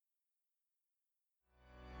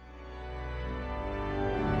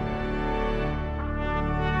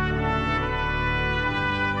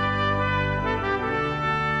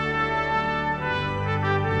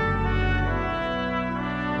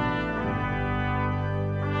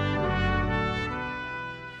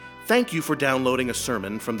Thank you for downloading a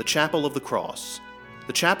sermon from the Chapel of the Cross.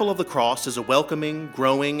 The Chapel of the Cross is a welcoming,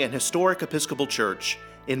 growing, and historic Episcopal church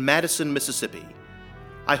in Madison, Mississippi.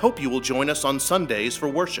 I hope you will join us on Sundays for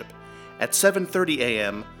worship at 7:30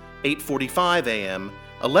 a.m., 8:45 a.m.,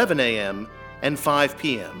 11 a.m., and 5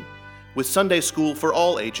 p.m., with Sunday school for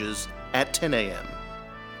all ages at 10 a.m.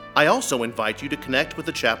 I also invite you to connect with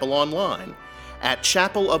the chapel online at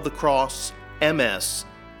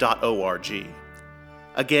chapelofthecrossms.org.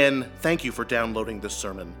 Again, thank you for downloading this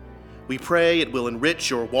sermon. We pray it will enrich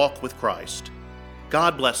your walk with Christ.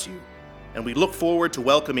 God bless you, and we look forward to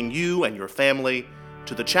welcoming you and your family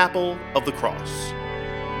to the Chapel of the Cross.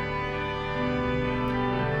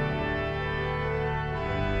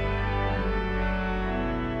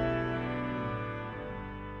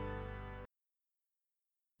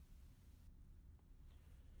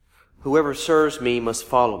 Whoever serves me must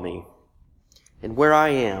follow me, and where I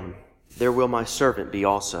am, there will my servant be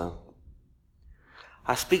also.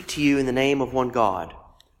 I speak to you in the name of one God,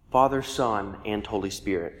 Father, Son, and Holy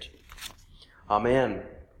Spirit. Amen.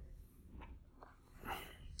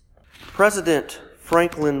 President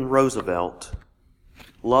Franklin Roosevelt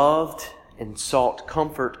loved and sought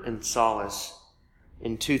comfort and solace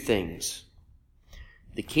in two things: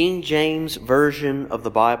 the King James Version of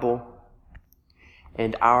the Bible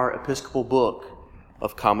and our Episcopal Book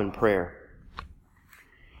of Common Prayer.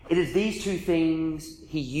 It is these two things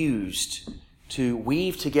he used to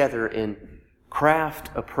weave together and craft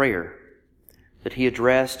a prayer that he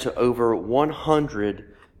addressed to over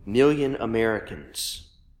 100 million Americans.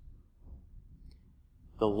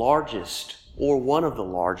 The largest, or one of the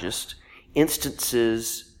largest,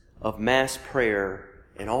 instances of mass prayer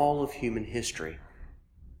in all of human history.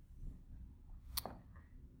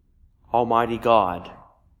 Almighty God,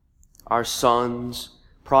 our sons,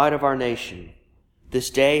 pride of our nation, this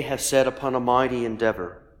day have set upon a mighty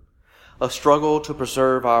endeavor, a struggle to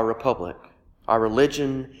preserve our republic, our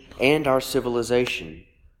religion, and our civilization,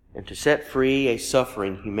 and to set free a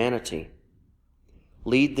suffering humanity.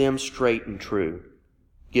 Lead them straight and true.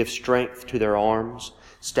 Give strength to their arms,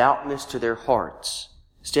 stoutness to their hearts,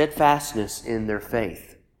 steadfastness in their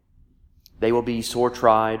faith. They will be sore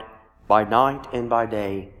tried by night and by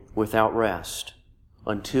day without rest,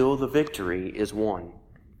 until the victory is won.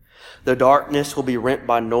 The darkness will be rent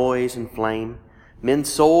by noise and flame.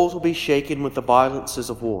 Men's souls will be shaken with the violences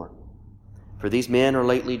of war. For these men are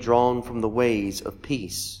lately drawn from the ways of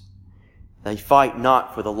peace. They fight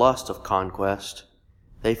not for the lust of conquest.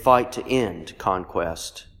 They fight to end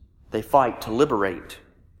conquest. They fight to liberate.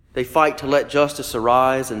 They fight to let justice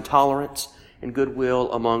arise and tolerance and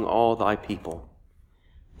goodwill among all thy people.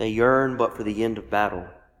 They yearn but for the end of battle,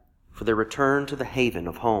 for their return to the haven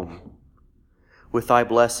of home. With thy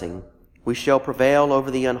blessing, we shall prevail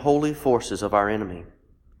over the unholy forces of our enemy.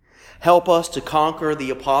 Help us to conquer the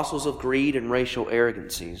apostles of greed and racial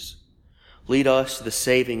arrogancies. Lead us to the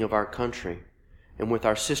saving of our country, and with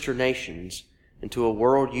our sister nations, into a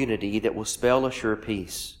world unity that will spell a sure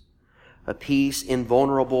peace, a peace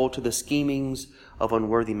invulnerable to the schemings of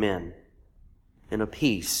unworthy men, and a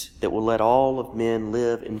peace that will let all of men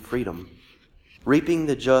live in freedom, reaping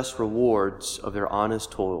the just rewards of their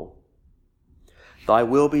honest toil. Thy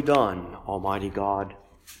will be done, Almighty God.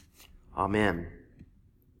 Amen.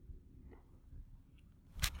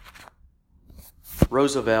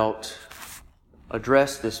 Roosevelt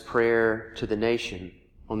addressed this prayer to the nation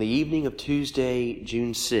on the evening of Tuesday,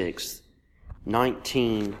 June 6,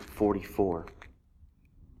 1944.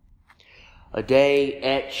 A day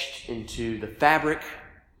etched into the fabric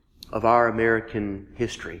of our American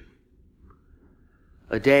history.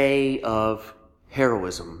 A day of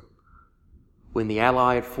heroism, when the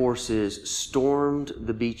Allied forces stormed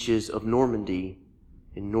the beaches of Normandy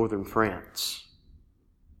in northern France.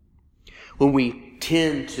 When we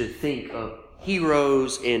tend to think of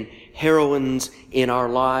heroes and heroines in our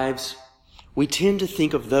lives, we tend to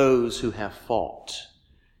think of those who have fought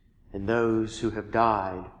and those who have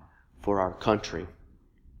died for our country.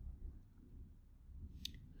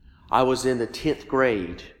 I was in the 10th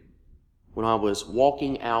grade when I was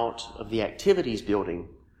walking out of the activities building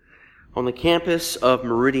on the campus of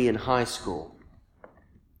Meridian High School.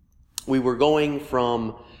 We were going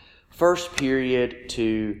from first period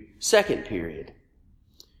to second period.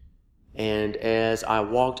 And as I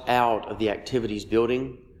walked out of the activities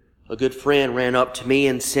building, a good friend ran up to me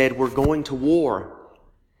and said, "We're going to war."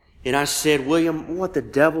 And I said, "William, what the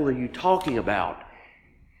devil are you talking about?"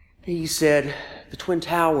 He said, "The Twin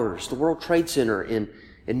Towers, the World Trade Center in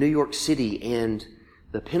New York City, and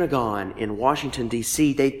the Pentagon in Washington,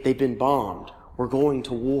 D.C., they've been bombed. We're going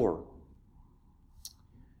to war."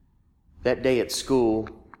 That day at school,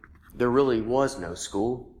 there really was no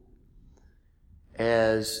school.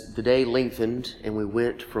 As the day lengthened and we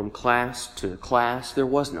went from class to class, there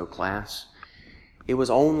was no class. It was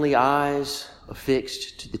only eyes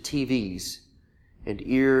affixed to the TVs and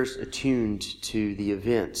ears attuned to the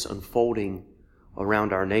events unfolding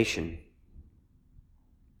around our nation.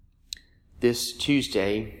 This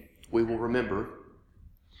Tuesday, we will remember,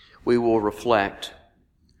 we will reflect,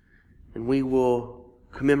 and we will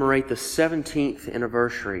commemorate the 17th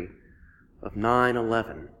anniversary of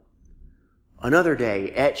 9/11. Another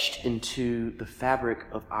day etched into the fabric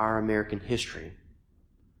of our American history.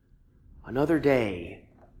 Another day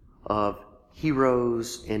of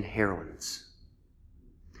heroes and heroines.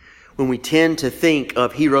 When we tend to think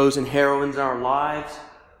of heroes and heroines in our lives,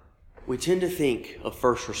 we tend to think of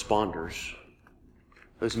first responders,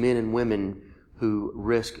 those men and women who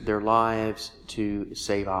risk their lives to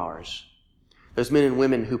save ours, those men and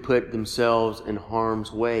women who put themselves in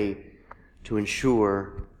harm's way to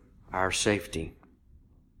ensure our safety.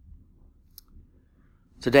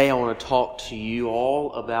 Today I want to talk to you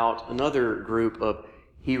all about another group of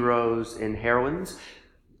heroes and heroines,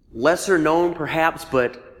 lesser known perhaps,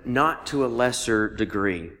 but not to a lesser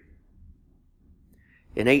degree.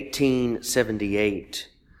 In 1878,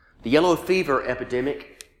 the yellow fever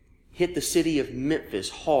epidemic hit the city of Memphis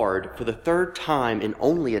hard for the third time in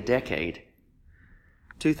only a decade.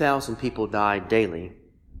 2,000 people died daily.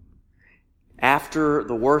 After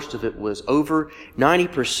the worst of it was over,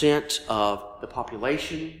 90% of the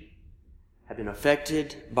population had been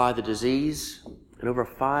affected by the disease, and over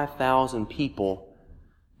 5,000 people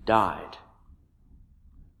died.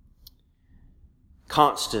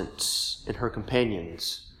 Constance and her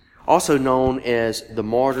companions, also known as the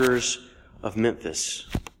Martyrs of Memphis,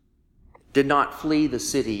 did not flee the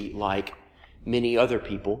city like many other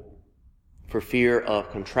people for fear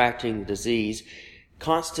of contracting the disease.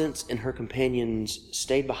 Constance and her companions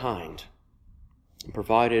stayed behind and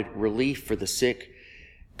provided relief for the sick,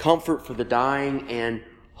 comfort for the dying, and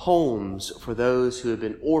homes for those who had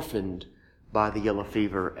been orphaned by the yellow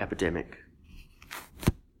fever epidemic.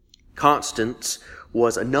 Constance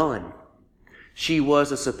was a nun. She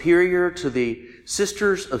was a superior to the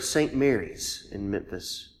Sisters of St. Mary's in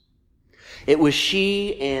Memphis. It was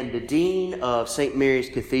she and the dean of St. Mary's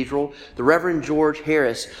Cathedral, the Reverend George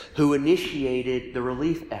Harris, who initiated the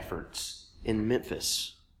relief efforts in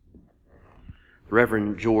Memphis. The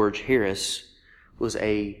Reverend George Harris was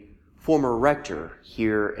a former rector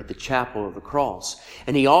here at the Chapel of the Cross,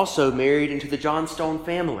 and he also married into the Johnstone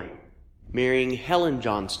family, marrying Helen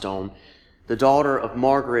Johnstone, the daughter of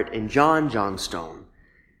Margaret and John Johnstone.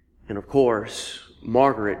 And of course,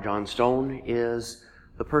 Margaret Johnstone is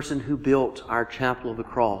the person who built our Chapel of the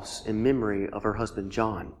Cross in memory of her husband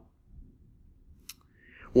John.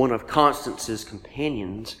 One of Constance's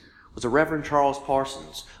companions was a Reverend Charles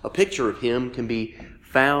Parsons. A picture of him can be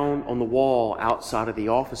found on the wall outside of the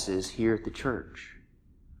offices here at the church.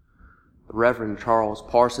 The Reverend Charles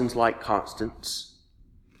Parsons, like Constance,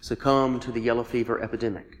 succumbed to the yellow fever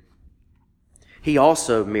epidemic. He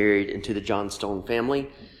also married into the Johnstone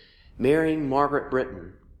family, marrying Margaret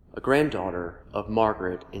Britton, a granddaughter of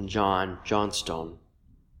Margaret and John Johnstone.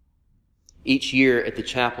 Each year at the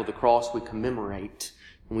Chapel of the Cross, we commemorate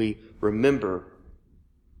and we remember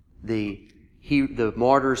the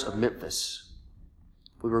martyrs of Memphis.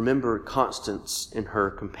 We remember Constance and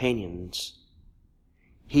her companions,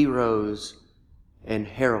 heroes and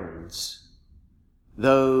heroines,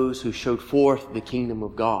 those who showed forth the kingdom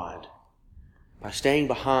of God by staying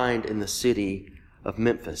behind in the city of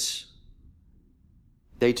Memphis.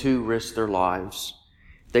 They too risked their lives.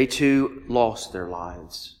 They too lost their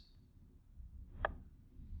lives.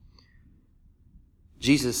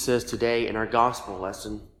 Jesus says today in our gospel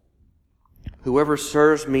lesson, "Whoever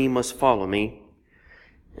serves me must follow me,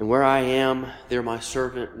 and where I am, there my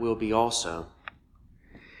servant will be also."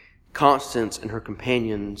 Constance and her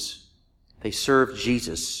companions, they served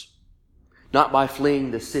Jesus, not by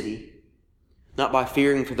fleeing the city, not by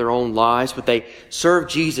fearing for their own lives, but they served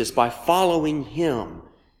Jesus by following Him,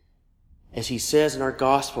 as He says in our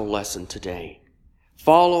gospel lesson today,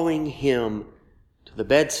 following Him to the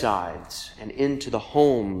bedsides and into the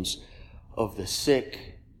homes of the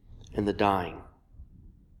sick and the dying.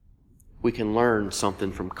 We can learn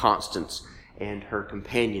something from Constance and her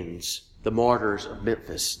companions, the martyrs of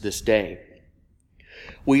Memphis, this day.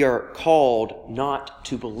 We are called not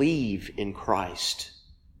to believe in Christ,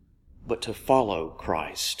 but to follow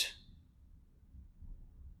Christ.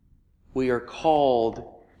 We are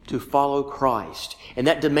called to follow Christ, and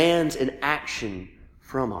that demands an action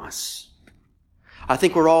from us. I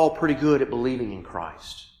think we're all pretty good at believing in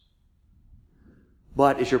Christ.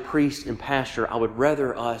 But as your priest and pastor, I would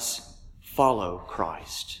rather us follow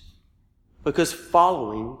Christ. Because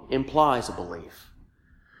following implies a belief.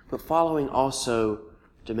 But following also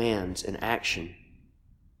demands an action.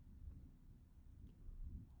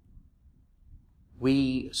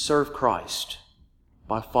 We serve Christ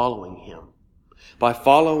by following Him. By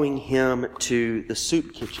following Him to the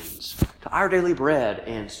soup kitchens, to Our Daily Bread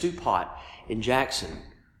and Stew Pot in Jackson,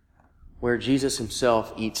 where Jesus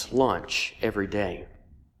Himself eats lunch every day.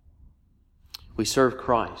 We serve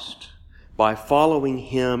Christ by following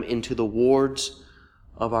Him into the wards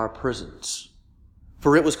of our prisons.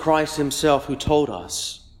 For it was Christ Himself who told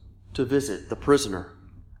us to visit the prisoner.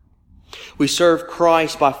 We serve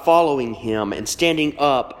Christ by following Him and standing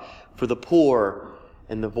up for the poor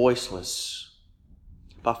and the voiceless.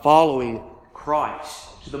 By following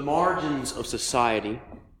Christ to the margins of society,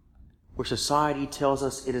 where society tells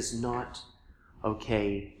us it is not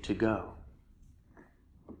okay to go.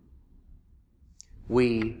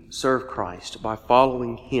 We serve Christ by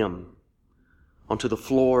following Him onto the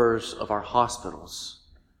floors of our hospitals,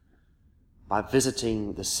 by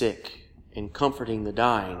visiting the sick and comforting the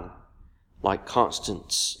dying, like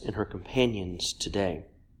Constance and her companions today.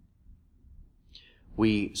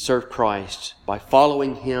 We serve Christ by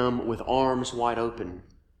following Him with arms wide open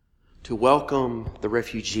to welcome the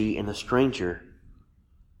refugee and the stranger.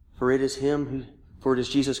 For it is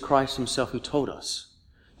Jesus Christ Himself who told us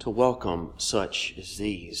to welcome such as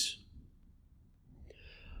these.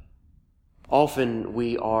 Often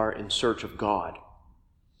we are in search of God.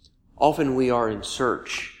 Often we are in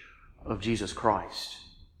search of Jesus Christ,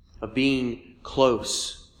 of being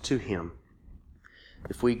close to Him.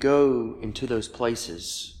 If we go into those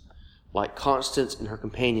places like Constance and her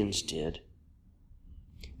companions did,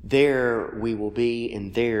 there we will be,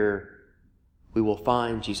 and there we will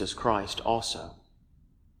find Jesus Christ also.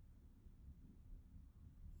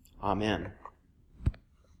 Amen.